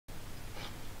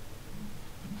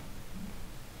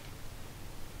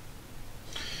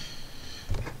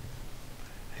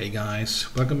Hey guys,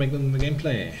 welcome back to the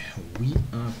gameplay. We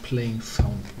are playing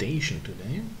Foundation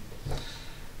today.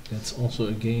 That's also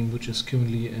a game which is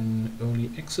currently in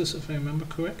early access, if I remember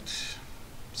correct.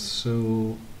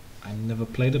 So I never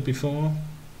played it before,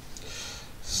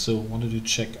 so wanted to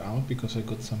check out because I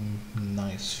got some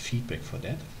nice feedback for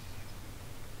that.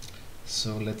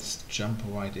 So let's jump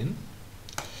right in.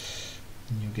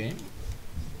 New game.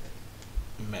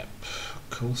 Map.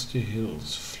 Coastal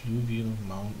Hills, Fluvial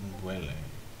Mountain Valley.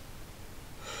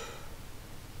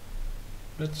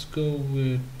 Let's go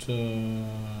with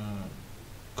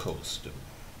coastal.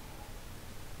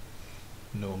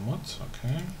 No mods,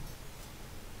 okay.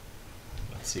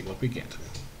 Let's see what we get.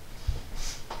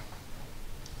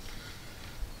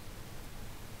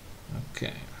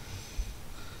 Okay.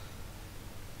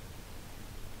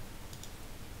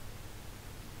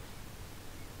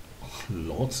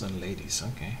 Lords and ladies,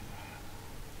 okay.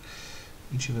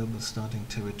 Each available starting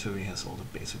territory has all the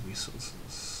basic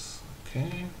resources.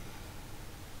 Okay.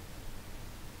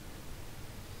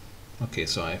 Okay,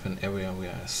 so I have an area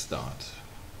where I start.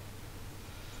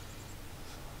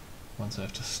 Once I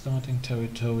have the starting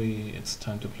territory, it's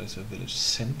time to place a village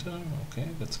center. Okay,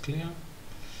 that's clear.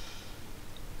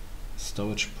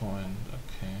 Storage point,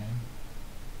 okay.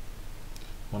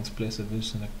 Once placed, a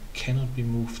village center cannot be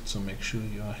moved, so make sure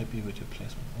you are happy with your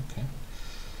placement. Okay.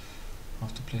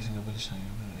 After placing a village center,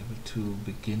 you will be able to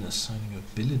begin assigning your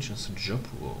villagers job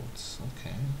roles.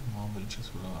 Okay, more villagers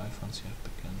will arrive once you have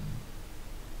begun.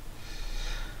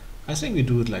 I think we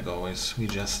do it like always. We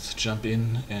just jump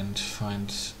in and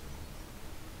find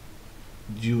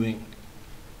during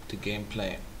the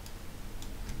gameplay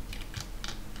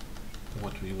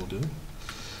what we will do.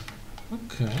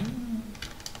 Okay.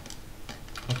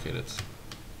 Okay, that's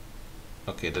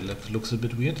okay. The left looks a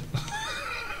bit weird.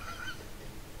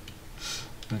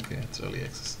 Okay, it's early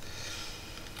access.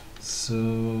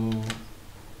 So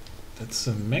that's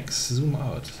a max zoom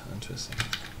out. Interesting.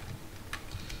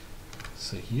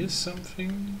 So here's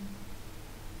something.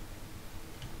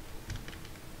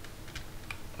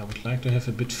 I would like to have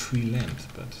a bit free land,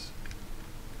 but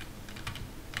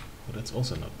oh, that's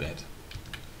also not bad.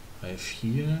 I have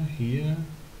here,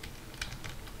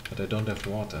 but I don't have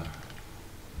water.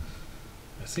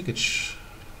 I think it's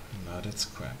no, that's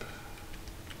crap.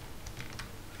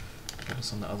 What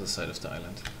is on the other side of the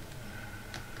island?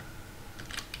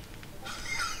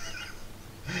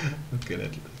 Okay,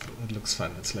 that looks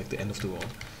fun. It's like the end of the world.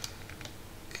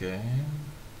 Okay.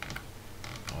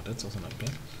 Oh, that's also not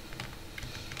bad.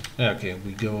 Yeah, okay,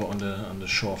 we go on the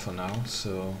shore for now.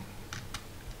 So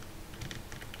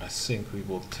I think we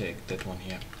will take that one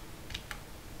here.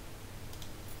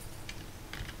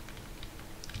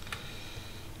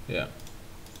 Yeah.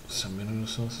 Some mineral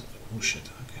resources. Oh shit.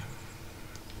 Okay.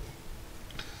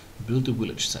 Build a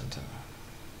village center.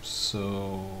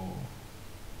 So.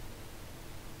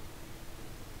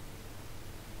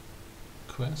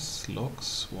 Quests,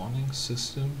 logs, warning,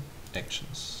 system,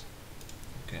 actions.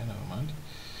 Okay, never mind.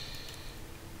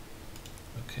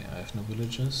 Okay, I have no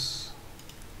villagers,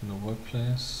 no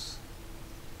workplace.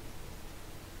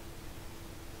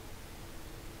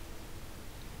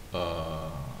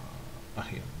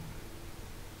 Here.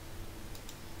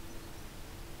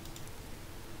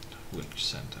 Village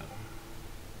center.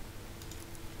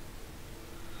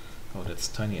 Oh, that's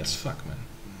tiny as fuck, man.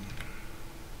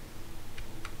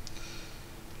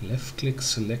 Left click,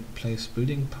 select place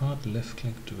building part, left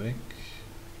click, drag,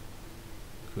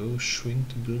 go shrink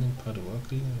the building part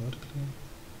vertically.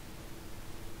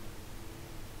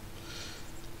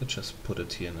 Let's just put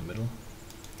it here in the middle.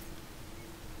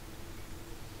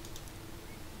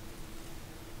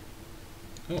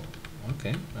 Oh,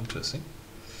 okay, interesting.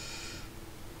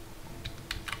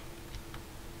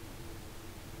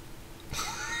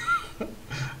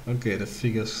 Okay, the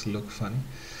figures look funny.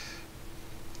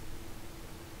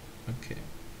 Okay,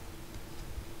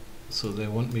 so they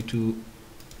want me to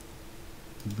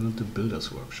build the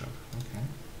builder's workshop. Okay,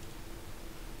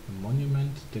 a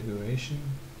monument, decoration,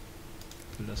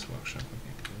 builder's workshop.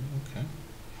 Okay, cool. Okay,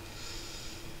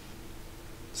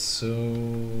 so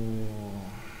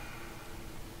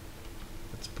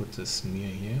let's put this near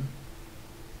here.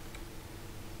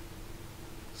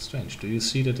 Strange. Do you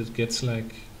see that it gets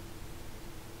like?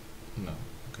 No.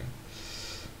 Okay,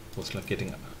 it was like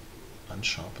getting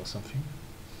unsharp or something.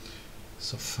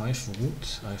 So 5 wood,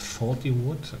 I have 40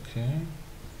 wood, okay.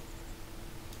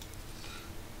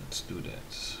 Let's do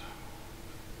that.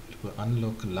 It will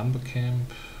unlock lumber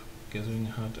camp, gathering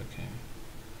hut, okay.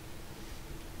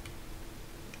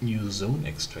 New zone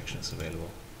extraction is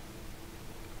available.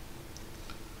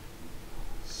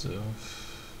 So,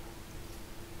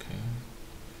 okay.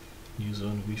 New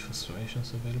zone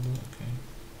reforestations available. Okay.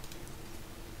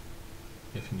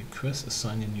 You have a new quest.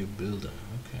 Assign a new builder.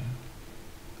 Okay.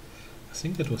 I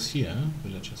think that was here.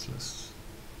 Villagers list.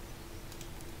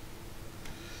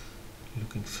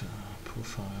 Looking for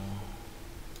profile.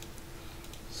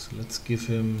 So let's give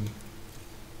him.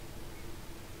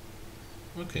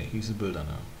 Okay, he's a builder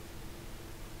now.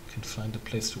 Can find a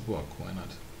place to work. Why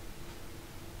not?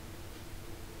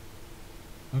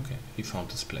 Okay, he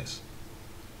found his place.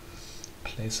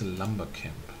 Place a lumber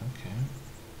camp. Okay.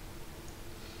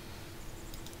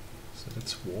 So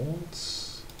that's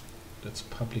walls. That's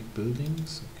public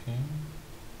buildings. Okay.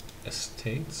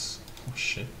 Estates. Oh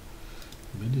shit.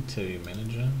 Military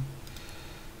manager.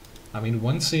 I mean,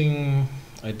 one thing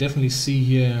I definitely see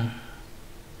here,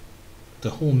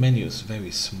 the whole menu is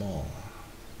very small.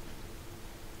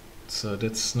 So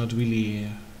that's not really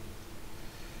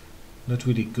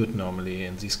good normally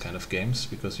in these kind of games,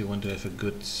 because you want to have a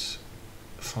good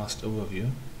fast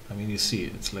overview. I mean, you see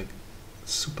it's like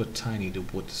super tiny, the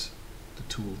wood, the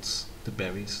tools, the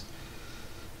berries,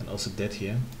 and also that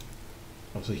here.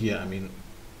 Also here, I mean,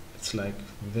 it's like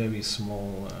very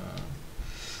small,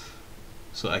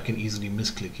 so I can easily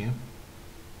misclick here.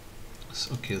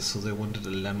 So, okay, so they wanted a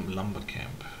lumber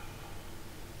camp.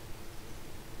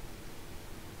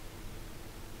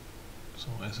 So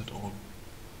why is it all?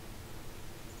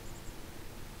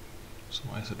 So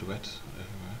why is it red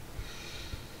everywhere?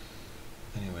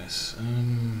 Anyways,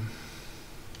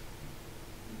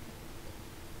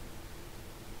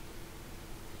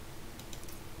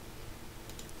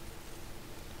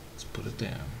 let's put it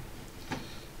there.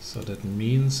 So that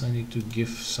means I need to give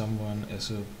someone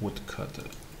as a woodcutter,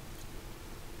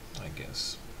 I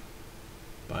guess.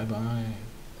 Bye bye.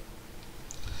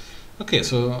 Okay,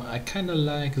 so I kind of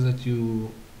like that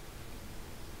you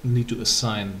need to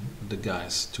assign the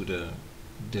guys to the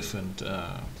different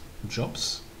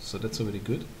jobs, so that's already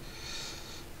good.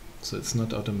 So it's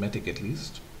not automatic, at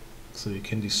least, so you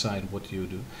can decide what you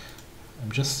do.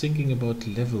 I'm just thinking about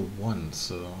level 1,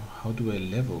 so how do I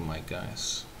level my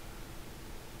guys?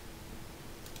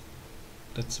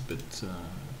 That's a bit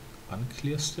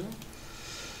unclear still.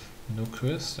 No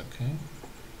quest, okay.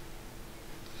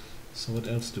 So what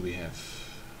else do we have?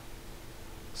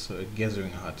 So a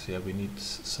gathering hut, yeah, we need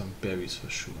some berries for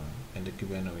sure, and a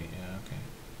granary, yeah, okay.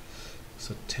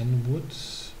 So 10 wood,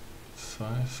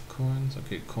 5 coins,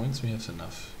 okay, coins we have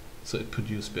enough. So it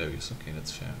produced berries, okay,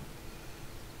 that's fair.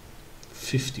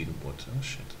 15 wood, oh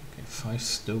shit, okay, 5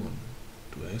 stone.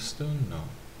 Do I have stone? No.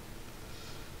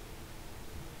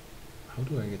 How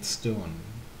do I get stone?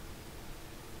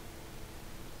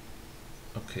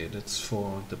 Okay, that's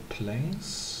for the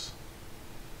planks.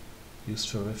 Used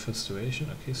for restoration.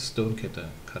 Okay, stone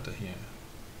cutter here.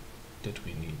 That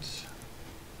we need.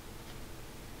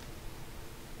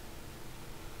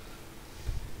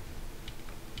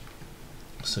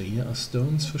 So here are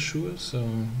stones for sure.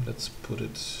 So let's put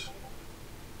it.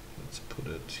 Let's put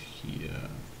it here.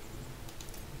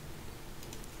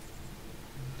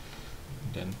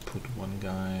 Then put one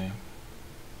guy.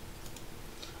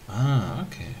 Ah,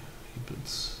 okay. He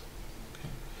builds. Okay.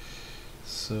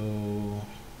 So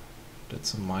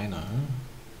that's a miner, huh?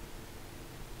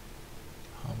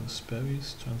 Harvest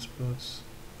berries, transports.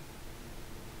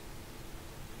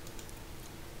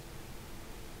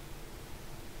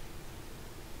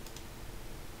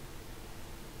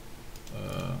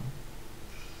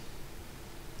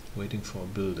 Waiting for a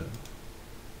builder.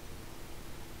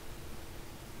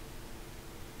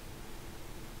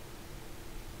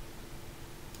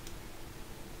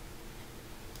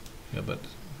 Yeah, but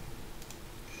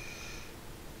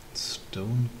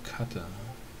stone cutter.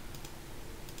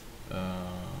 Can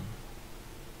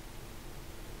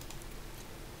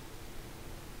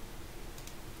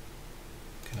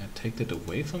I take that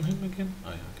away from him again? Oh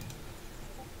yeah, okay.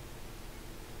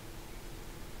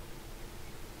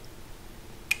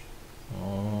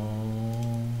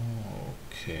 Oh,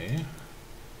 okay.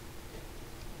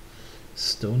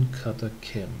 Stone cutter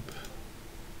camp.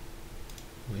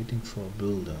 Waiting for a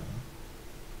builder.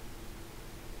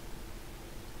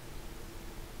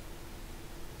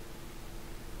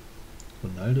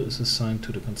 Ronaldo is assigned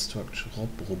to the construction.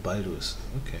 Robaldo is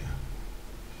okay.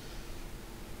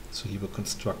 So he will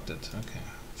construct it. Okay,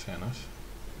 fair enough.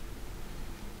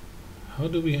 How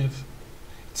do we have?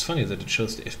 It's funny that it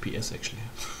shows the FPS actually.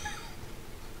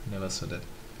 Never saw that.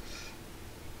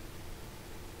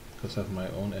 Because I have my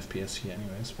own FPS here,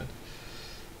 anyways. But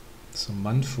so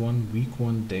month 1, week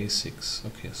 1, day 6.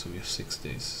 Okay, so we have 6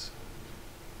 days.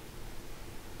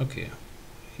 Okay,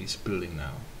 he's building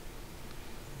now.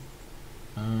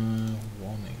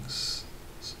 Warnings.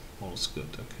 All's good.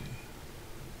 Okay.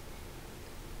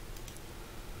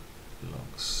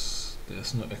 Blocks.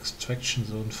 There's no extraction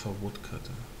zone for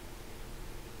woodcutter.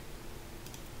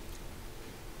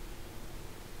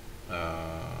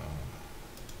 I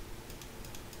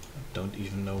don't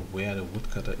even know where the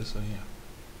woodcutter is. Oh yeah.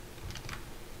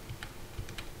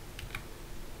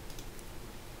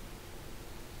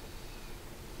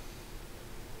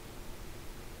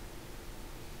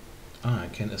 I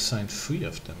can assign 3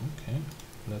 of them. Okay,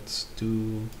 let's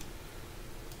do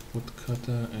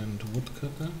woodcutter and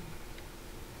woodcutter.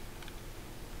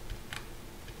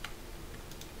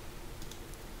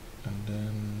 And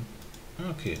then,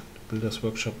 okay, the builder's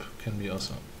workshop can be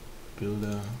also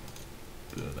builder,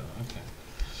 okay.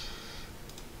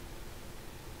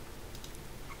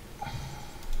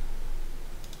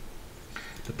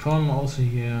 The problem also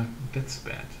here, that's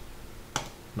bad.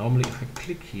 Normally if I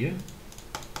click here,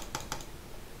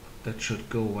 that should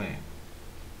go away.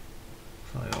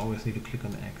 So I always need to click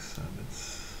on X, so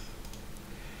that's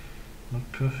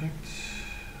not perfect.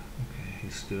 Okay,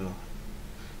 he's still...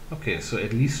 Okay, so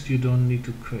at least you don't need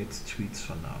to create streets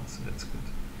for now, so that's good.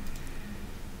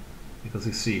 Because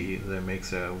you see, they make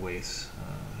their ways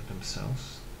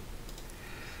themselves.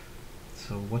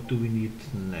 So what do we need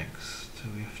next?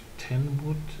 We have 10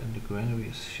 wood and the granary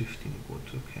is 15 wood,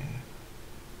 okay.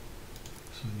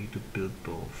 So we need to build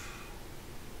both.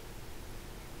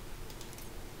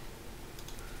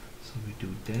 So we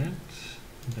do that,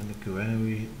 and then the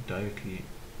granary directly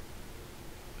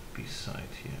beside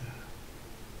here.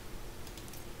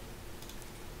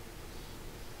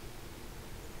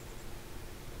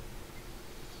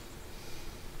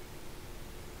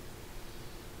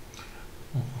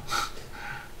 Oh.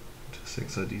 Interesting,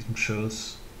 so it even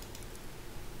shows.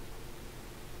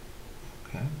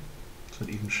 Okay, so it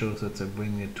even shows that they're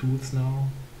bringing the tools now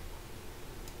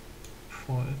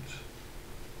for it.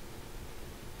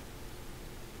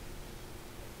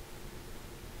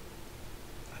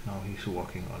 Now he's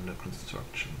working on the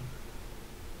construction.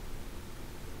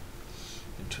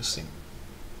 Interesting.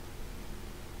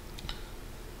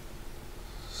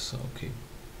 So okay,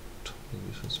 total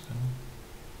resource panel.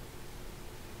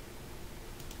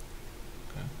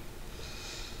 Okay.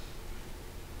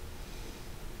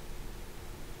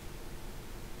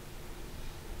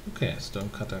 Okay, stone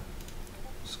cutter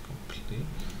is complete.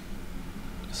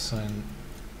 Assign.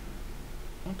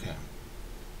 Okay.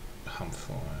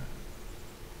 Hamfor.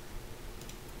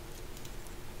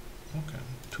 Okay,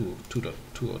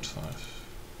 2.5.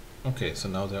 Okay, so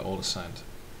now they're all assigned.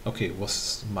 Okay, it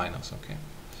was miners, okay.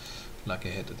 Like I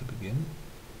had at the beginning.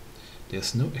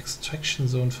 There's no extraction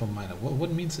zone for miner.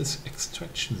 What means this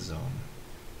extraction zone?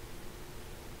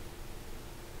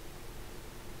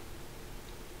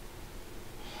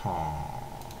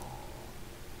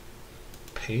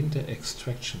 Paint the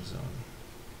extraction zone.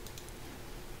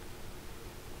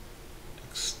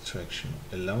 Extraction.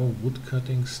 Allow wood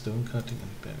cutting, stone cutting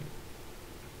and berry.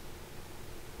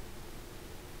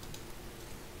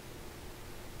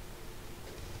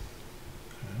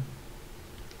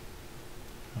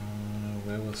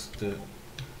 Where was the...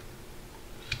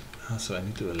 so I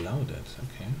need to allow that,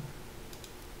 okay.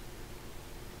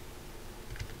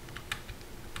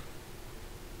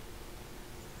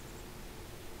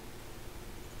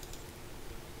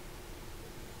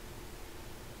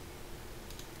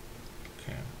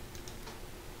 Okay.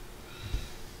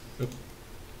 Oop.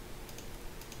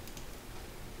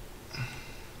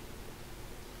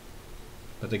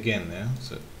 But again, yeah,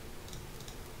 so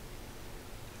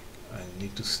I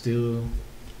need to still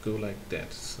go like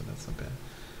that, so that's not bad.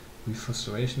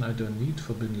 Reforestation I don't need,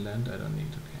 forbidden land I don't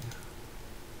need, okay.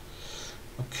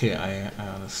 Okay, I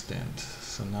understand.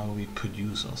 So now we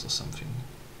produce also something.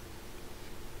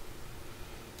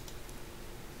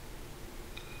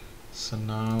 So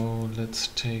now let's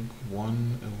take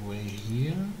one away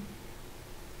here.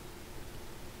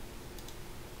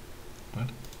 What?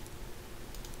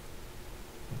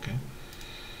 Okay.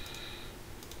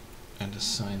 And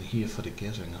assign here for the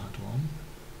gathering hut one.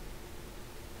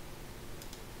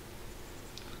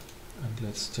 And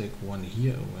let's take one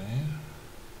here away.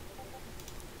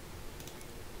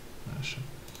 Sure.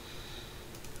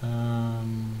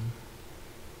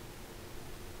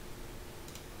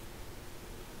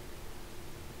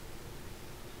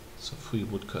 So 3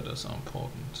 woodcutters are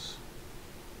important.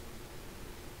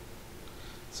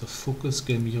 So focus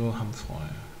Gelmiro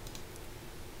Hamfreu.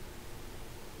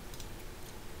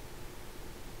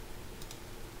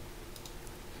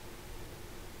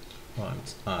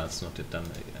 Oh, it's not yet done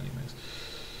anyways.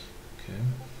 Okay.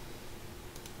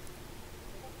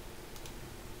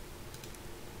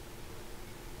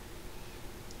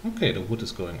 Okay, the wood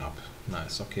is going up.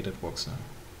 Nice. Okay, that works now.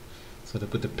 So they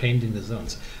put the paint in the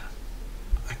zones.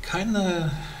 I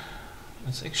kinda,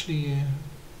 it's actually,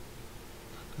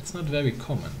 it's not very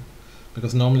common,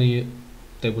 because normally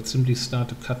they would simply start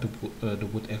to cut the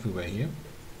wood everywhere here.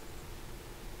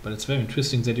 But it's very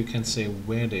interesting that you can say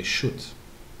where they should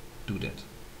do that.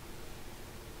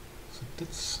 So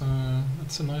that's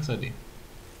a nice idea.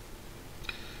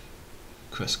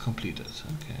 Quest completed.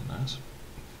 Okay, nice.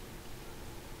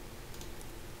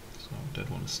 So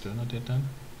that one is still not yet done.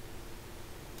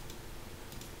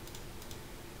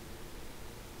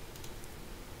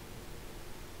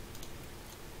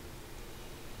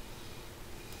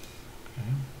 Okay.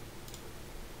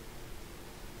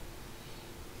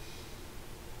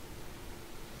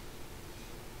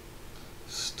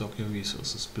 Stock your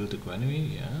resources. Build a granary,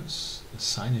 yes.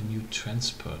 Assign a new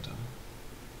transporter.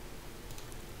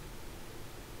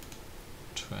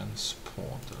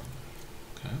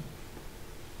 Okay.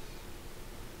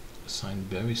 Assign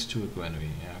berries to a granary.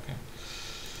 Yeah, okay.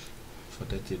 For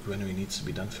that, the granary needs to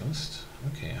be done first.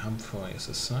 Okay, Humphrey is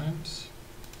assigned.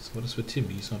 So what is with him?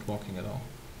 He's not walking at all.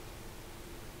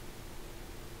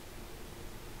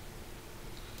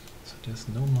 So there's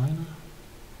no miner.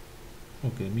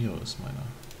 Okay, Miro is miner.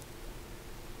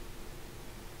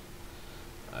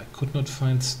 I could not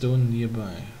find stone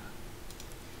nearby.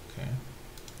 Okay.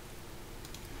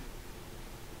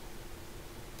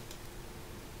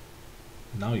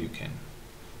 Now you can.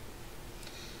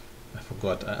 I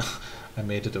forgot. I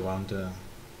made it around the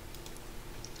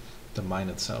mine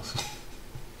itself,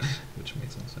 which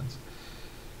makes no sense.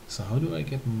 So how do I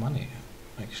get money?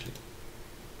 Actually,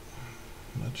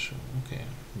 not sure. Okay,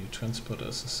 new transporter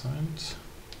is assigned.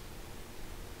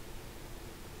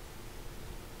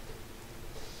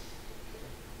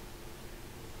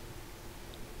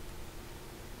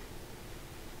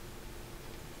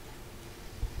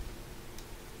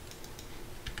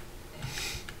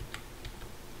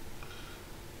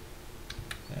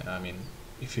 I mean,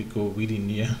 if you go really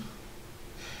near,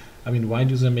 I mean, why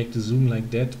do they make the zoom like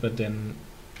that, but then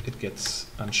it gets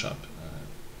unsharp?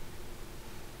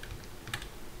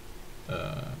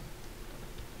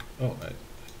 Oh,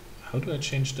 how do I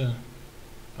change the?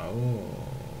 Oh,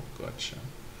 gotcha.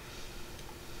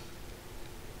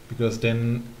 Because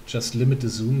then just limit the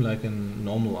zoom like in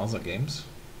normal other games.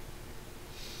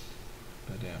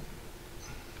 But yeah.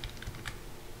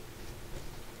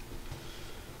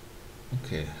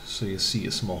 Okay, so you see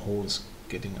a small hole is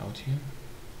getting out here.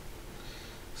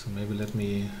 So maybe let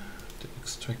me, the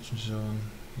extraction zone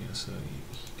here, so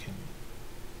he can.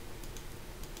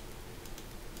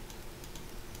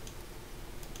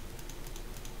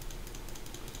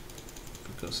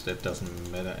 Because that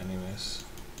doesn't matter anyways.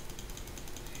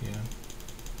 Here.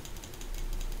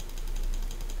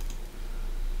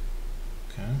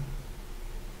 Okay.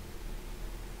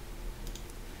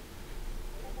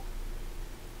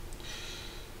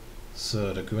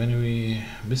 So the granary,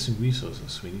 missing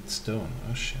resources, we need stone.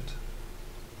 Oh shit.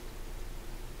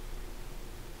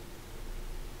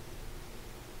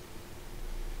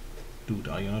 Dude,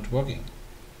 are you not working?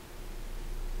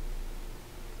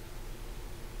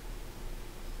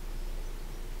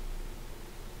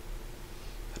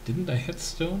 Didn't I hit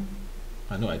stone?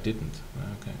 I know I didn't.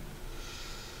 Okay.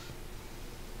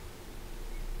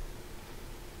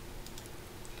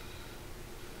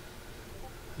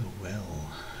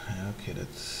 Well, okay,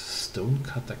 that's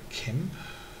Stonecutter Camp.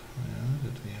 Yeah,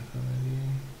 that we have already.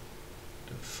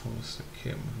 The Forester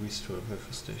Camp, Restore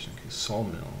River Station, okay,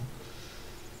 Sawmill.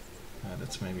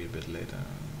 That's maybe a bit later.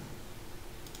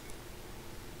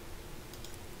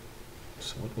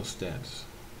 So what was that?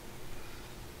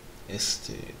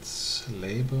 Estates,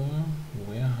 labor,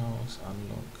 warehouse,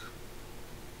 unlock.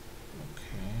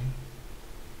 Okay.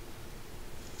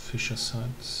 Fisher's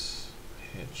hut,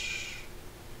 hedge.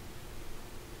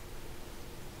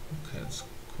 Okay, that's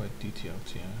quite detailed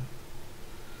here.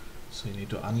 So you need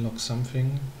to unlock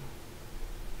something.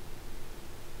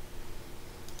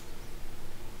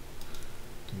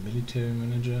 The military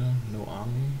manager, no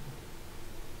army.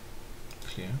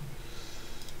 Clear.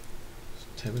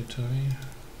 Territory.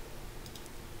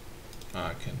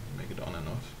 I can make it on and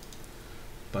off.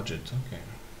 Budget, okay.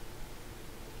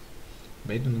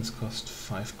 Maintenance cost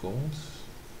 5 gold.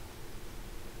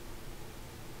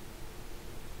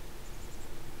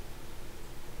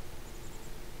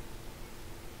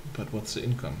 But what's the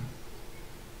income?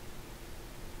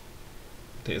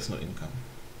 There is no income.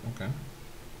 Okay.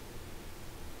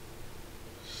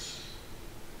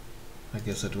 I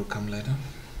guess that will come later.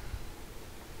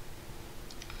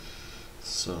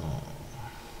 So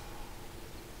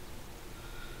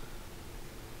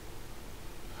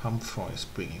Humphrey is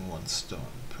bringing 1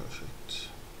 stone. Perfect.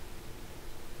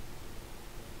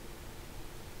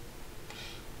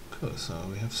 Cool, so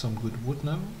we have some good wood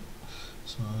now.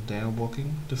 So they are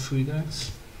walking, the 3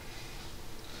 guys.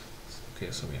 Okay,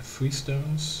 so we have 3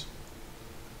 stones.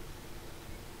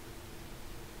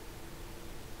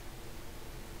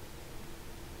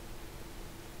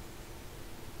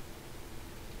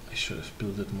 I should have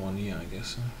built it more near, I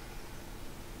guess.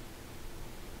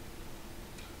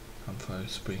 Humphrey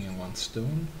is bringing 1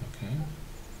 stone, okay.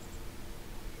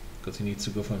 Because he needs to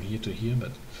go from here to here,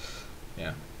 but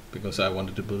yeah, because I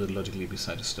wanted to build it logically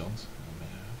beside the stones.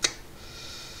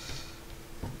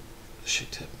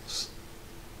 Shit happens.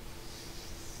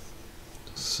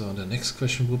 So the next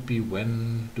question would be,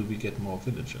 when do we get more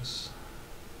villagers?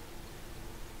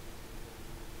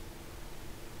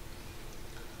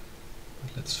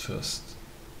 But let's first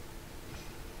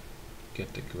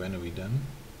get the granary done.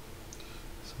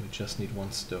 So we just need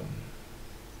 1 stone.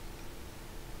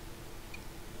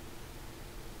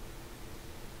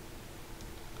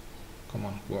 Come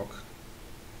on, walk.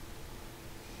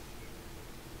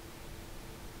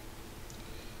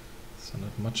 So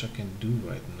not much I can do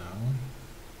right now.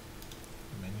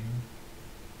 Menu.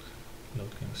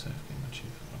 Load game, save game,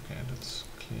 achieve. Okay, that's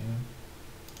clear.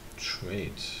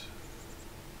 Trade.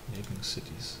 Neighboring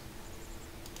cities.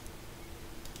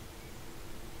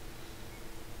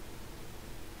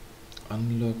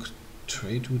 Unlock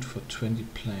trade route for 20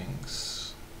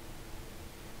 planks.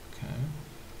 Okay.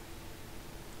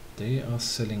 They are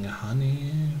selling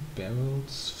honey,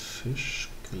 barrels, fish,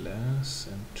 glass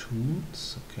and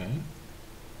tools. Okay.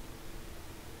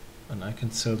 And I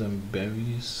can sell them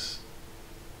berries,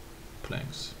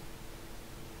 planks.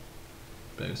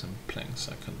 Berries and planks,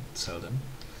 I can sell them.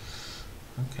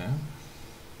 Okay.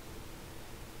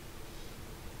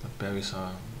 But berries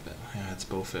are, yeah, it's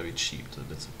both very cheap, so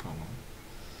that's a problem.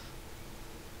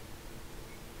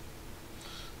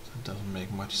 So it doesn't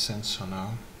make much sense for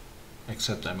now,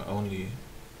 except I'm only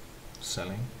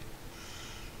selling.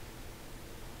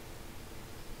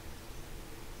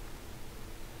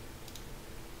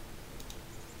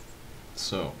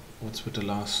 So, what's with the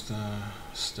last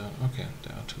stone? Okay,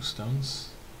 there are 2 stones.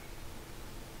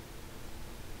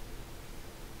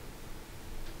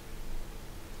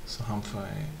 So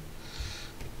Humphrey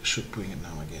should bring it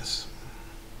now, I guess.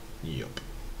 Yup.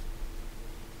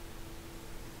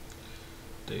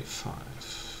 Day 5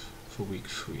 for week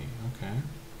 3, okay.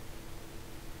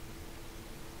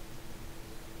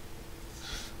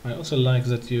 I also like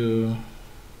that you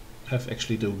have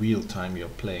actually the real time you're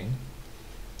playing.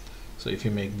 So if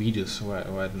you make videos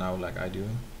right now like I do,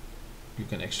 you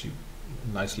can actually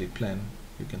nicely plan.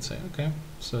 You can say, okay,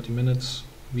 30 minutes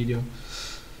video,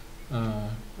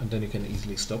 and then you can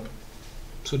easily stop.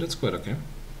 So that's quite okay.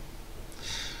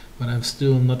 But I'm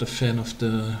still not a fan of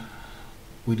the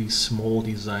really small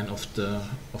design of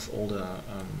all the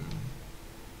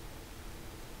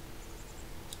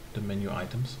menu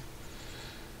items.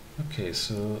 Okay,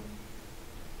 so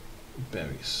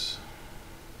berries.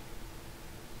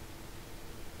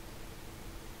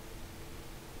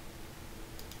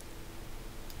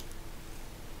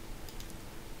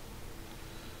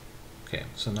 Okay,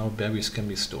 so now berries can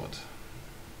be stored.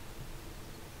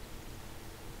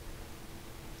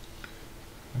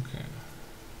 Okay.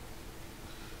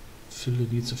 Fill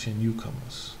the needs of your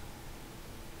newcomers.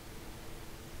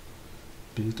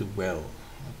 Build a well.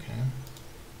 Okay.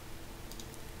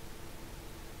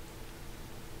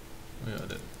 Oh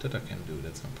yeah, that I can do,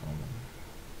 that's no problem.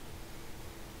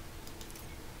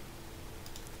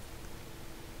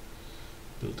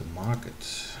 Build a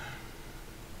market.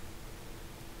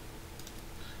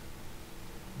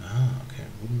 Ah, okay,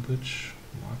 wooden bridge,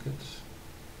 market.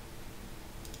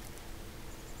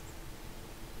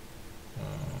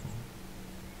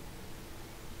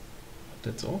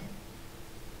 That's all.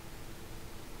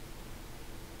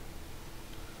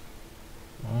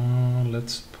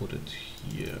 Let's put it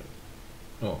here.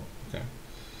 Oh, okay.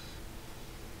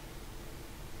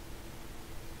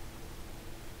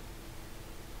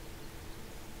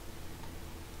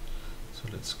 So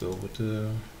let's go with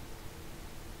the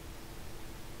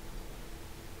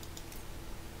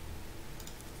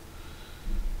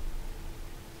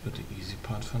easy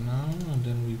part for now, and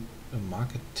then a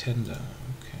market tender.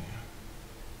 Okay.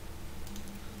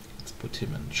 Let's put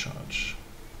him in charge.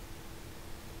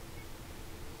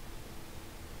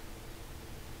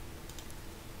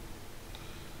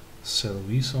 Sell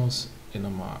resource in a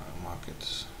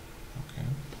market. Okay.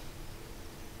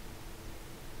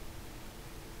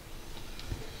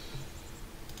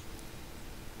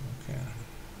 Okay.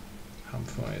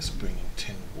 Humphrey is bringing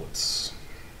 10 woods.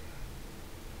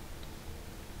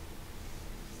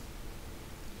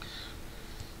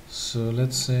 So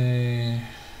let's say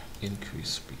increase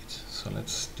speed. So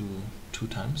let's do 2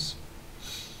 times,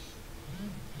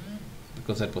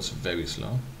 because that was very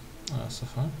slow so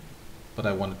far. But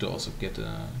I wanted to also get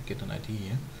an idea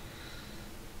here.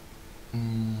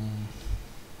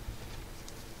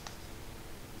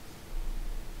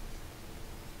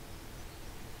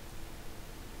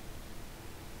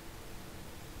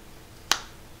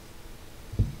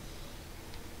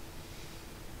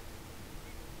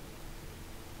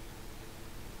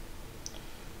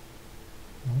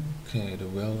 Okay, the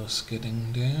well is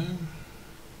getting there.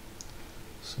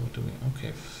 So what do we?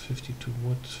 Okay, 52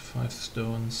 wood, 5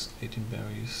 stones, 18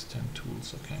 berries, 10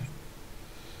 tools. Okay.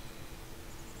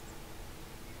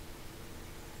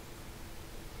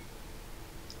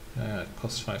 It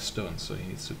costs 5 stones, so he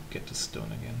needs to get the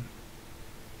stone again.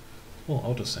 Oh,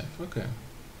 autosave. Okay.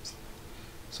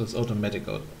 So it's automatic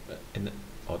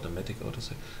automatic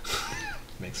autosave.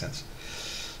 Makes sense.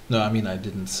 No, I mean I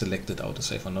didn't select it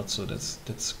autosave or not, so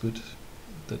that's good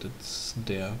that it's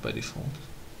there by default.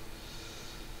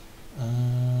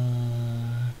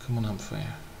 Come on, Humphrey.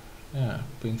 Yeah,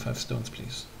 bring 5 stones,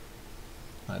 please.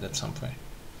 That's Humphrey.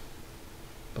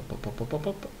 Pop, pop, pop, pop, pop,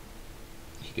 pop.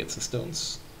 He gets the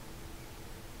stones.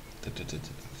 5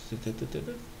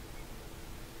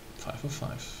 of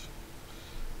 5.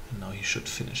 And now he should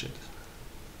finish it.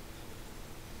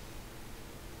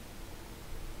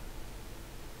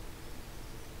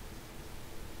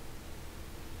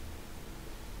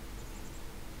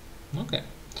 Okay.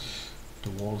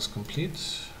 The wall is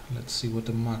complete. Let's see what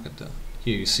the market does.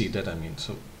 Here you see that, I mean,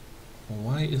 so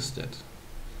why is that?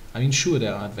 I mean, sure,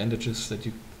 there are advantages that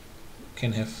you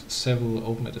can have several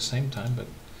open at the same time, but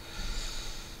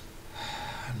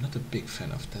I'm not a big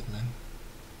fan of that, man.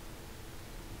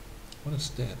 What is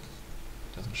that?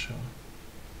 Doesn't show.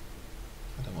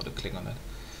 I don't want to click on that.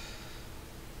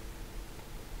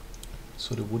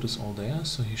 So the wood is all there,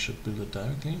 so he should build it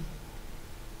directly.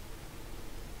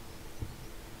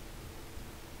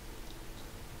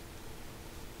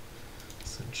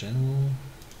 So general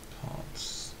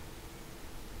parts.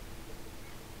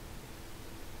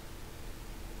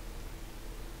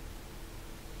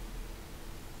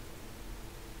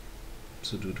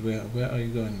 So dude, where are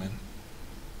you going, man?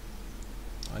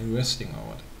 Are you resting or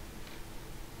what?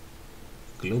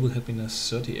 Global happiness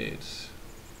 38.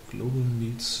 Global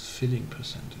needs filling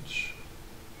percentage.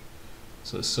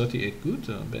 So is 38 good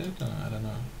or bad? I don't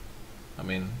know. I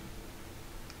mean,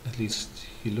 at least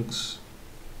he looks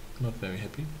not very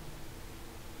happy.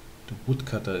 The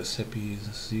woodcutter is happy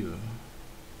 0.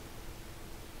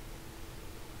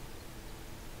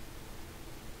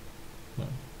 Well,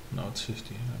 now it's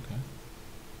 50, okay.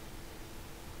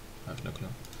 I have no clue.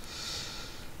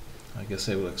 I guess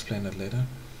I will explain that later.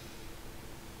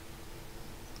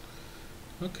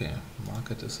 Okay,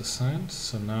 market is assigned,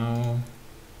 so now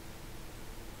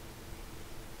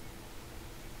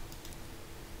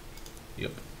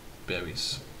yep,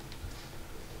 berries.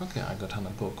 Okay, I got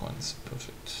 100 gold coins,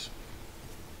 perfect.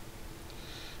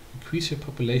 Increase your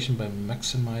population by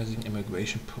maximizing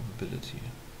immigration probability.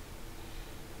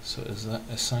 So is that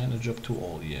assign a job to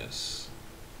all? Yes.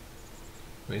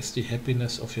 Raise the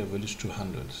happiness of your village to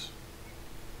 100.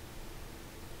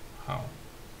 How?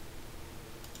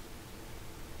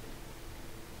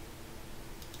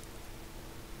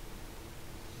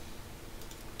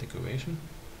 Decoration?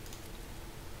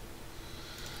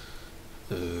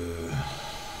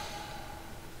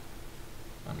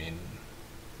 I mean,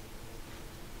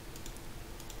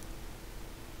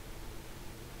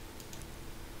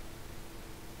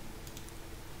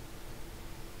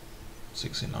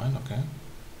 $69, okay.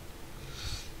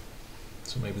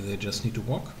 So maybe they just need to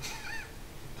walk.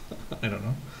 I don't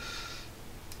know.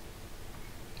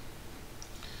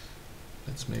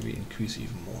 Let's maybe increase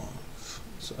even more.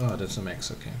 So, oh, that's a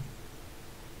max, okay.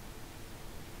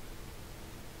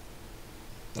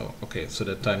 Oh, okay, so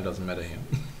that time doesn't matter here.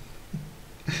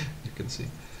 You can see.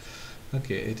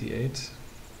 Okay, 88.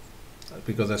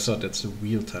 Because I thought that's the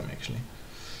real time actually.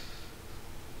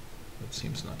 That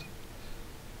seems not.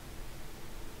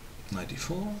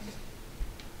 94.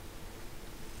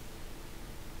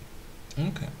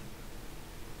 Okay.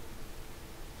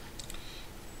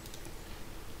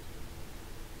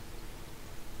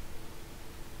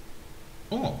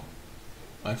 Oh,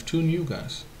 I have 2 new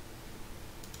guys.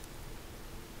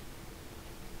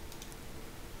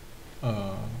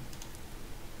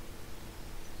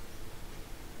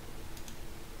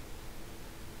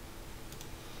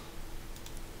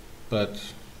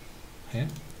 But, hey?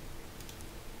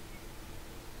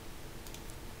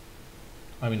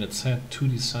 I mean, it said 2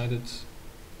 decided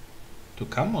to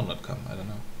come or not come, I don't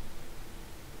know.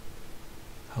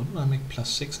 How do I make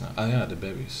 +6 now? Ah yeah, the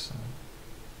berries.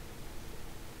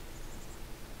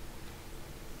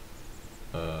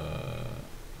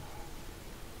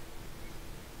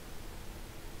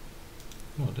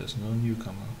 Oh, there's no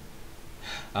newcomer.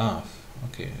 Ah,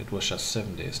 okay, it was just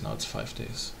 7 days, now it's 5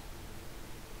 days.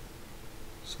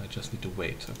 So I just need to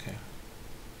wait, okay.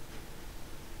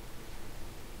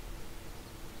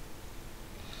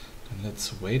 Then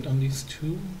let's wait on these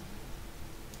two.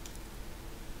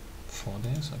 4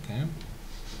 days, okay.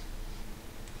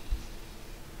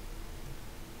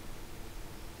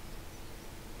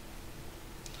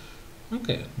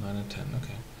 Okay, 9 and 10,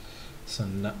 okay. So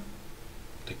now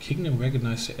the kingdom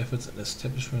recognized your efforts and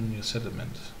establishment in your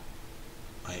settlement.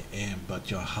 I am but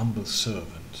your humble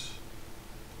servant.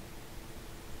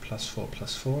 +4,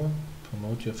 +4.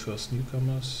 Promote your first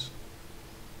newcomers.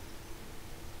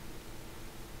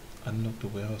 Unlock the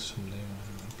warehouse from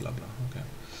labor. Blah blah. Okay.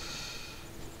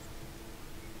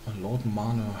 A Lord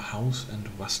Manor house and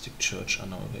rustic church are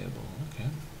now available. Okay.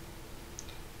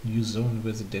 New zone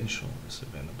residential is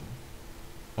available.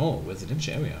 Oh,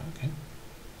 residential area. Okay.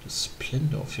 The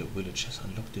splendor of your village has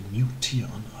unlocked a new tier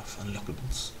of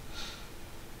unlockables.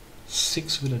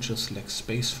 6 villagers lack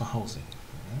space for housing.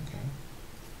 Okay.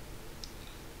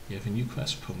 You have a new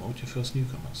quest. Promote your first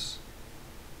newcomers.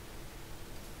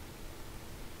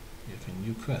 You have a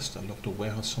new quest. Unlock the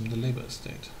warehouse from the labor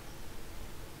estate.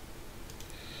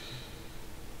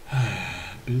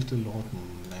 Build the Lord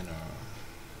Manor.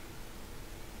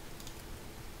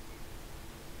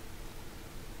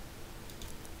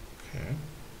 Okay.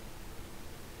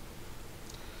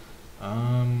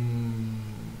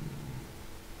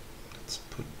 Let's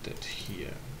put that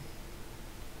here.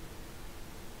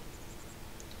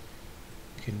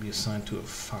 Can be assigned to a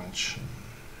function.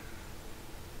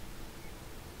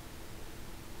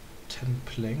 10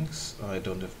 planks. Oh, I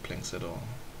don't have planks at all.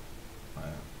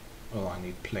 Oh, I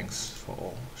need planks for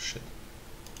all. Shit.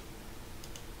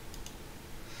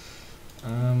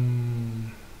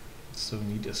 So we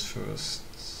need as first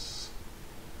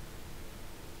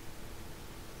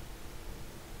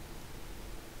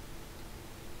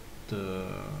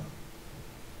the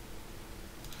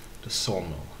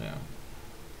sawmill, yeah.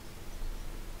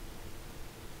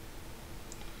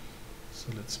 So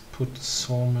let's put the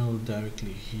sawmill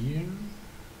directly here.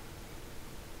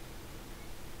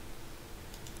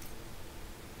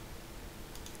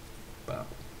 Wow.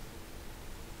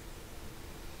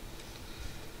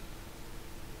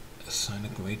 Assign a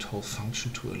great hall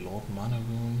function to a Lord Manor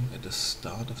room at the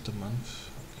start of the month.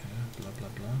 Okay, blah blah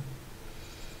blah.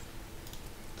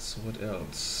 So what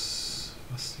else?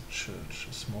 Rustic church,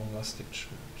 a small rustic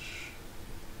church.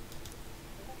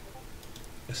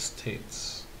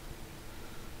 Estates.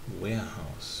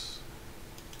 Warehouse.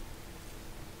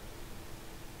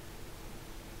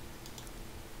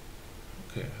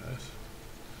 Okay,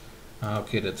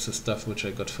 okay, that's the stuff which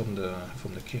I got from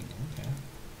the king. Okay,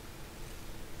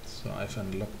 so I've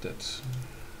unlocked it.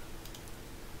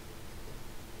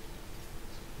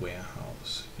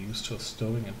 Warehouse used for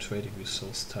storing and trading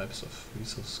resource types of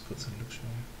resource goods and luxury.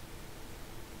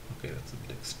 Okay, that's a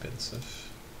bit expensive.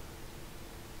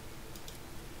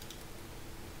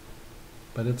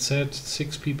 But it said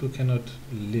 6 people cannot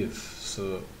live,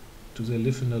 so do they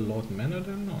live in the Lord Manor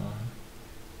then, or?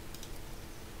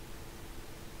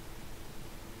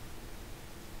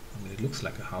 I mean, it looks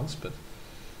like a house, but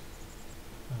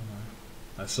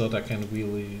I thought I can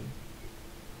really...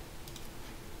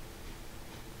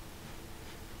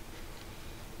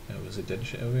 A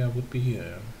residential area would be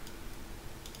here.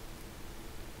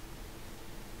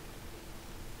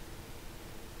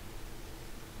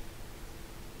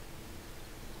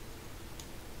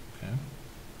 Okay.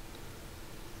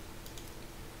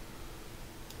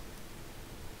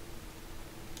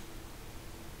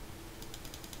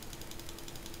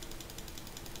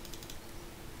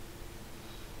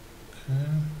 Okay.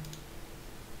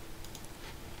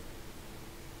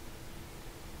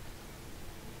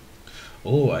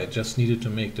 Oh, I just needed to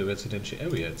make the residential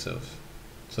area itself.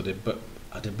 So they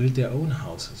build their own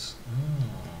houses.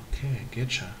 Oh, okay,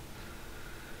 getcha.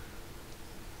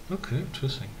 Okay,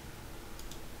 interesting.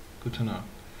 Good to know.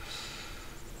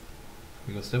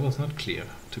 Because that was not clear,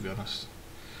 to be honest.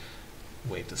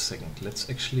 Wait a second, let's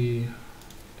actually...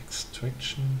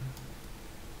 Extraction...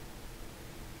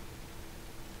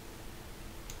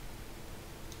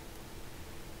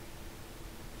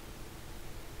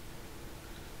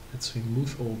 Let's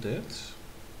remove all that.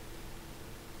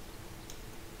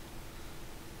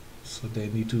 So they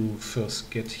need to first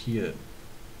get here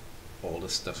all the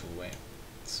stuff away,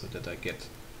 so that I get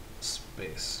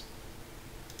space.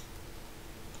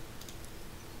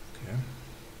 Okay.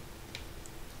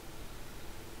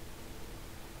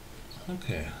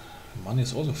 Okay, money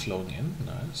is also flowing in,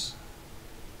 nice.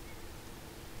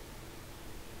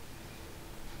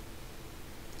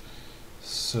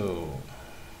 So,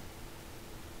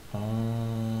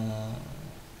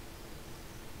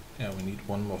 yeah, we need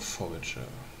one more forager.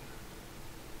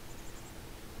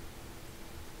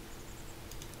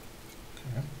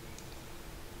 Okay.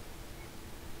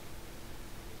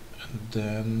 And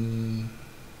then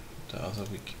the other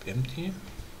we keep empty.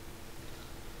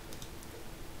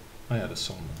 Oh yeah, the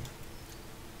sawmill.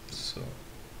 So,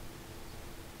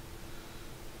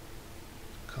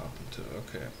 carpenter,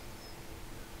 okay.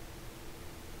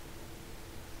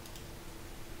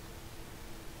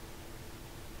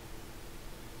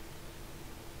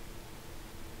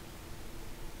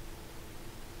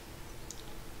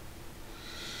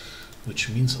 Which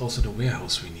means also the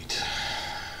warehouse we need.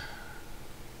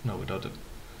 No, without it.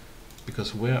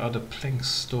 Because where are the planks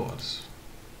stored?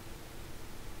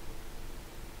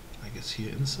 I guess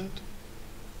here inside?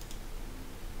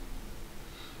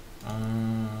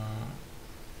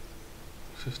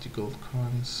 50 gold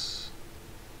coins.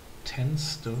 10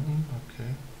 stone,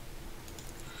 okay.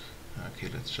 Okay,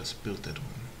 let's just build that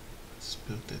one. Let's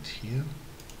build that here.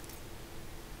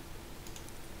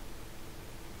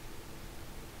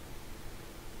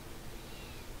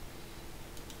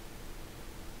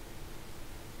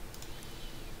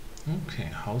 Okay,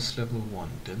 house level 1,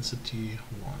 density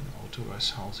 1,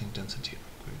 authorized housing density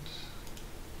upgrade.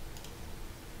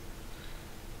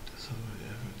 Disallowed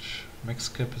average, max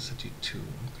capacity 2,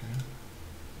 okay.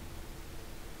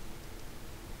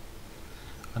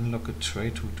 Unlock a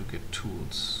trade tool to get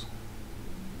tools.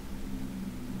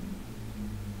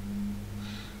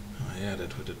 Oh yeah,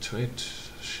 that with the trade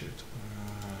shit.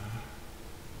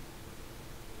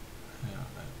 Yeah,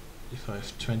 if I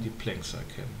have 20 planks I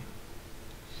can.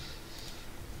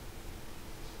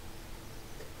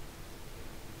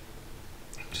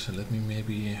 So let me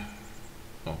maybe,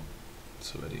 oh,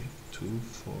 it's already 2,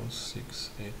 4, 6,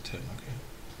 8, 10, okay.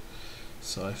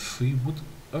 So I have 3 wood,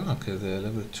 oh okay, they're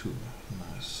level 2,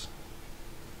 nice.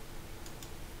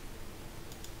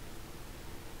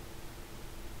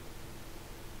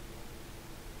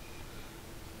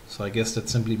 So I guess that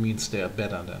simply means they are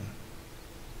better then.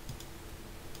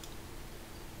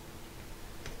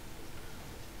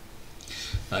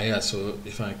 Ah yeah, so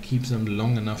if I keep them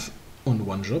long enough on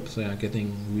one job, they are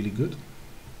getting really good.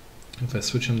 If I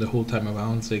switch them the whole time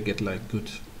around, they get like good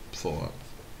for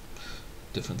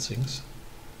different things.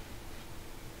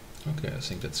 Okay, I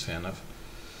think that's fair enough.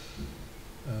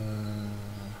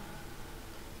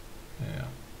 Yeah,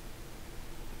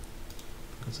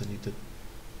 because I need the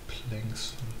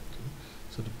planks.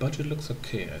 So the budget looks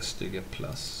okay. I still get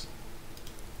plus.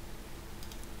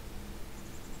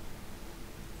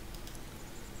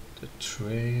 The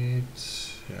trade,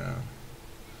 yeah.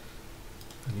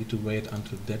 I need to wait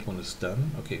until that one is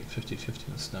done. Okay,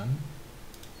 50-50 is done.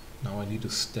 Now I need to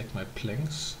stack my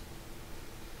planks.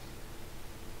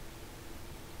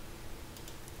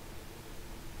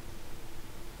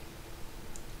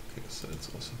 Okay, so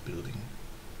it's also building.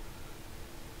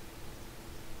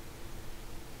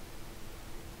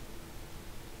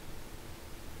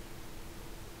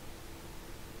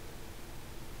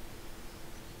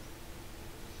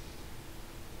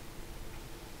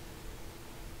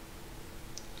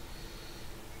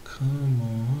 Come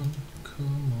on,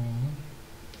 come on.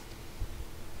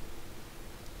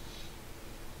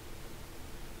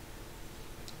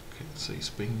 Okay, so he's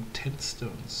bringing 10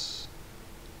 stones.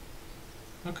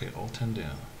 Okay, all 10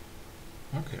 there.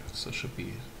 Okay, so should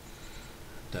be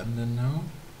done then now.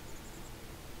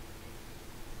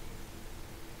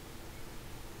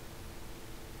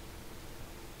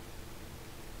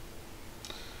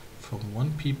 From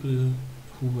 1 people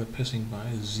who were passing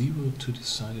by, 0 to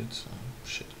decided. Oh,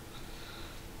 shit.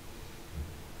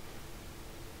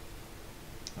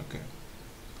 Okay.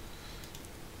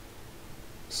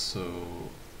 So,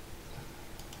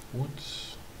 wood,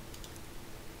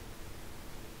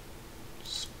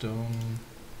 stone,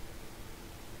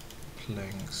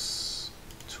 planks,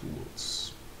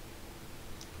 tools.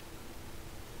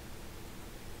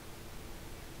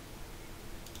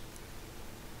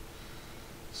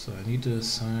 So I need to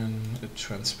assign a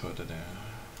transporter there.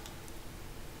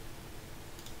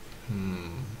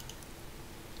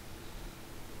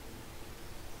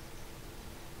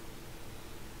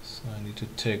 So I need to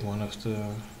take one of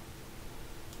the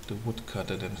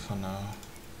woodcutter then for now.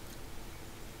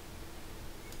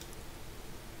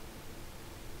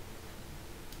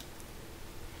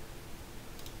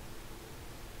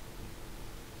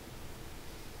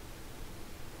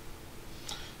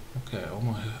 Okay, I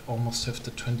almost have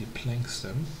the 20 planks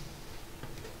then.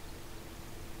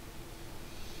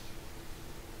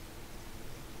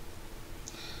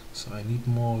 So I need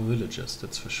more villagers,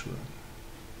 that's for sure.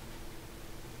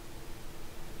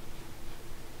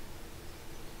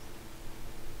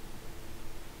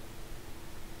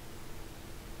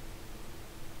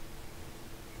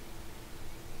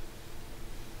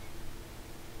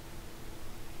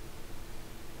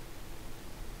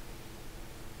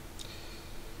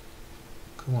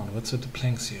 Come on, what's with the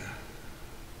planks here?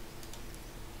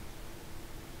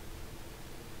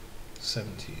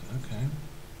 17, okay.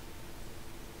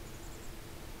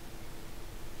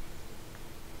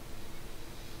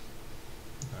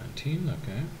 19,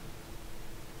 okay.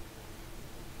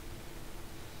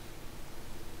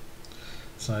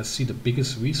 So I see the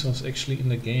biggest resource actually in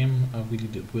the game are really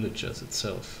the villagers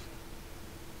itself.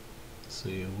 So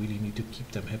you really need to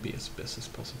keep them happy as best as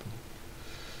possible.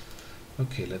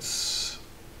 Okay, let's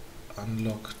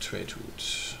unlock trade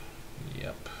route.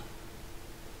 Yep.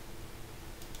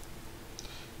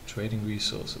 Trading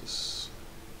resources.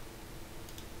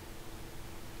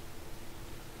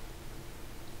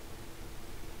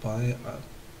 Buy up.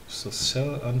 So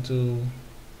sell until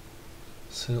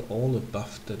sell all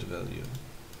above that value.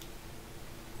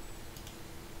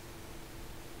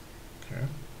 Okay.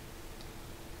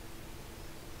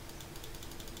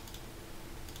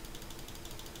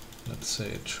 Let's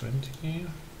say 20.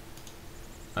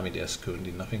 I mean, there's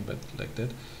currently nothing but like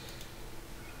that.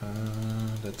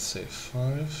 Let's say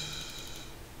 5,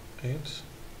 8.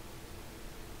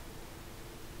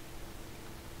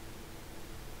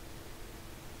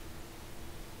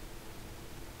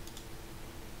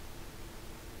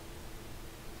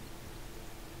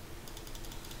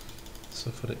 So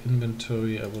for the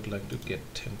inventory, I would like to get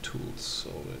 10 tools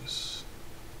always.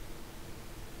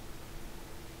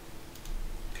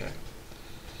 Okay.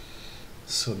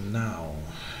 So now,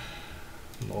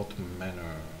 Lord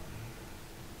Manor.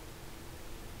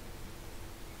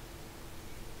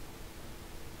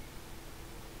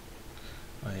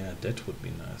 Oh yeah, that would be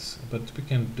nice, but we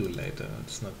can do later.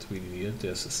 It's not really needed.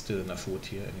 There's still enough wood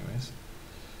here anyways.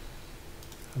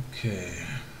 Okay.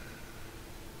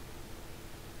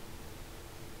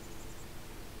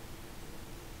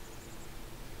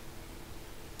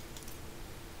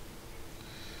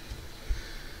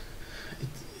 It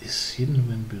is hidden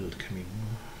when built. Coming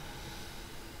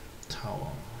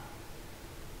tower.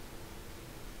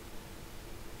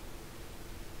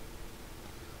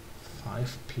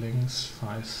 Five planks,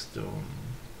 5 stone.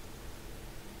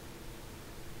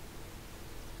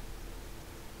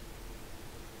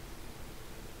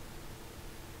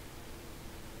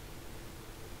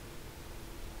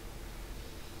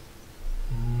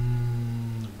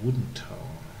 Wooden tower.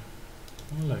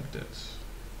 I like that.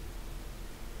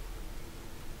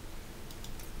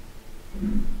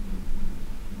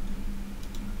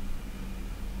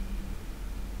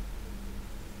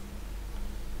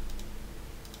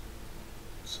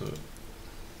 So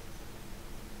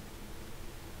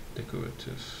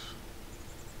decorative.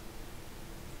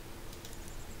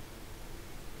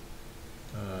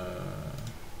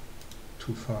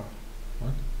 Too far.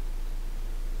 What?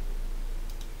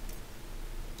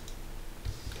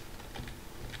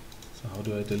 So how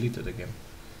do I delete it again?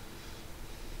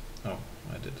 Oh,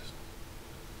 I did it.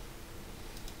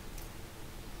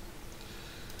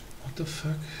 What the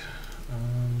fuck?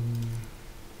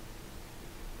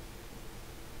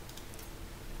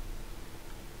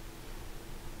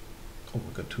 Oh,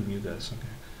 we got 2 new guys, okay.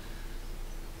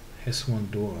 Has 1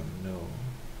 door, no.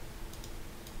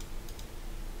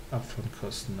 Upfront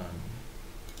cost none.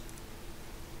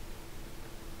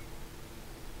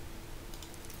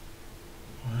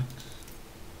 What?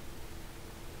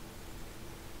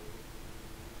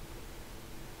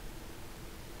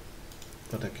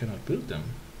 But I cannot build them.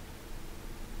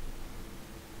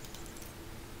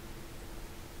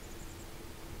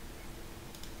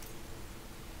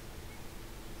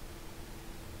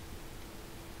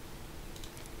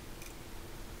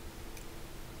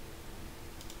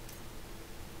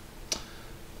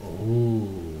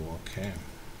 Oh, okay.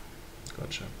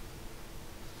 Gotcha.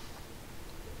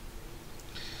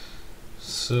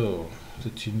 So, the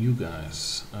 2 new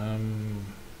guys.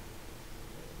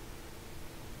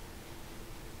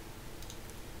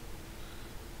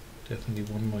 Definitely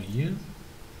 1 more here.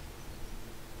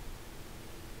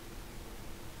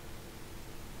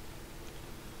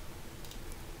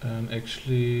 And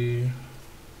actually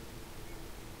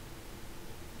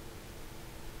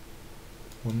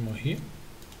 1 more here.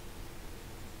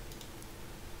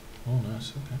 Oh,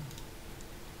 nice, okay.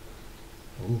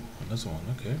 Oh, another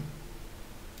one, okay.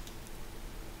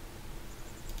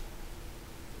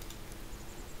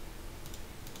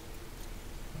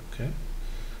 Okay.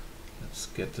 Let's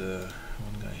get 1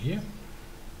 guy here.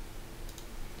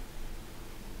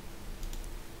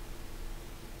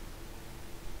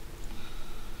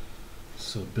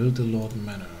 So build the Lord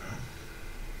Manor.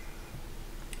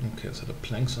 Okay, so the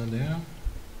planks are there.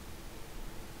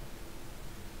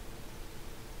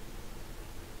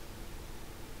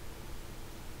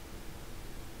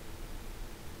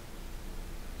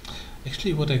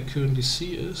 Actually, what I currently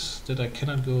see is that I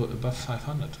cannot go above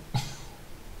 500.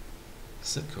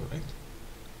 Is that correct?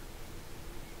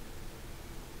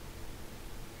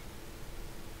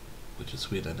 Which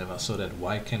is weird, I never saw that.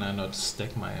 Why can I not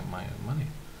stack my money?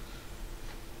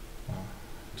 Oh,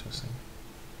 interesting.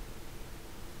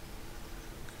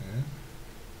 Okay.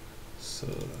 So,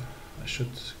 I should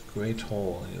Great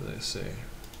Hall here, they say.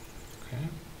 Okay.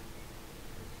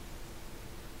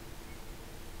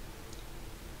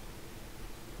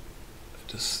 At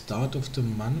the start of the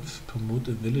month, promote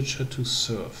a villager to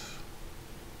serve.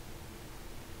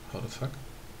 How the fuck?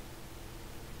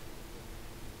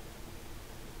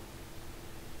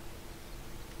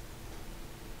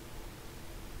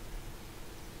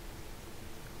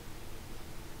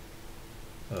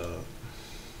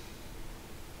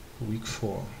 Week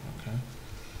 4, okay.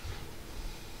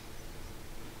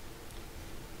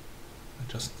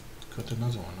 I just got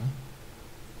another one, huh?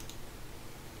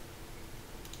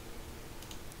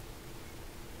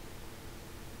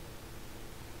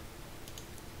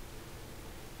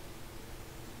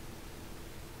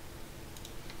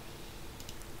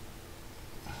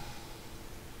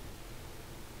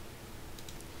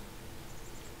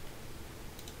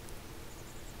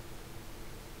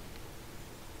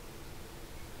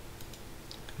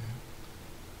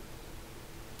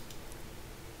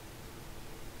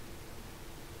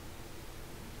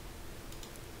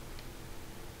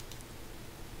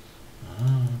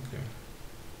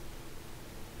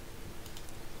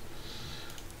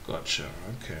 Gotcha,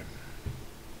 okay.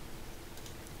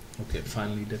 Okay,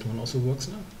 finally that one also works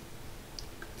now.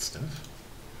 Good stuff.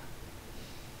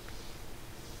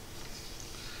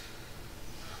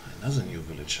 Another new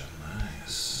villager,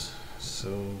 nice. So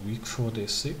week 4, day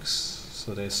 6.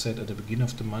 So they said at the beginning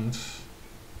of the month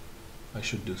I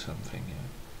should do something, yeah.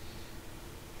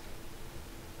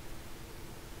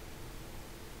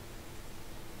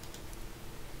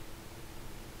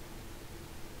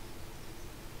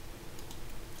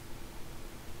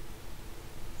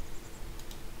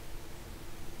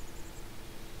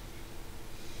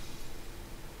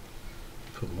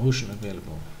 Promotion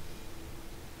available.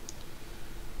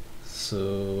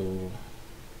 So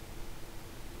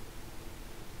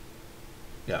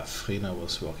yeah, Frena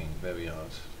was working very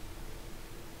hard.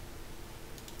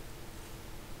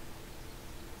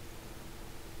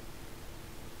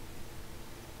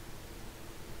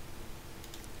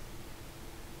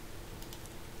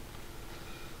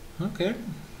 Okay,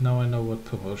 now I know what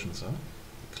promotions are.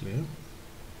 Clear.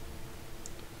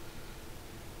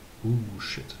 Ooh,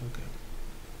 shit, okay.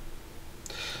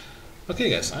 Okay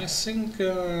guys, I think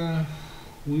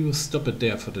we will stop it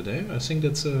there for today. I think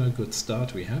that's a good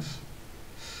start we have.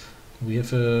 We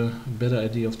have a better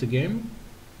idea of the game.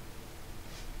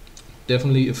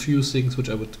 Definitely a few things which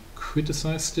I would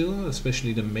criticize still,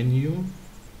 especially the menu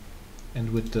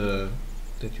and with the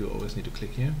that you always need to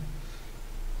click here.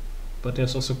 But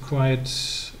there's also quite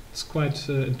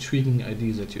intriguing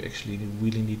ideas that you actually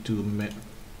really need to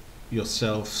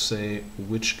yourself say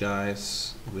which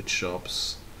guys, which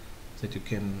jobs, that you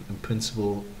can in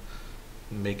principle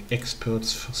make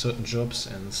experts for certain jobs,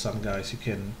 and some guys you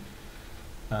can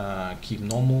keep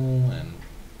normal, and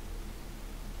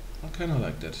I kind of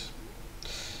like that.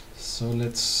 So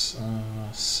let's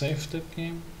save that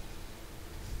game.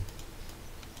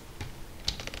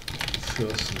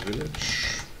 First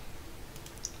village.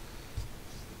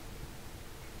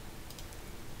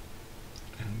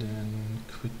 And then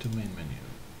quit the main menu.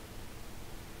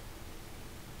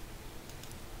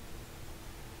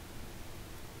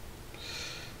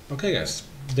 Okay guys,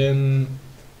 then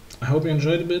I hope you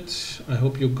enjoyed a bit. I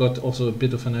hope you got also a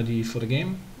bit of an idea for the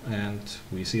game, and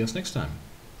we see us next time.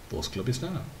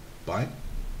 Wurstkloppi. Bye.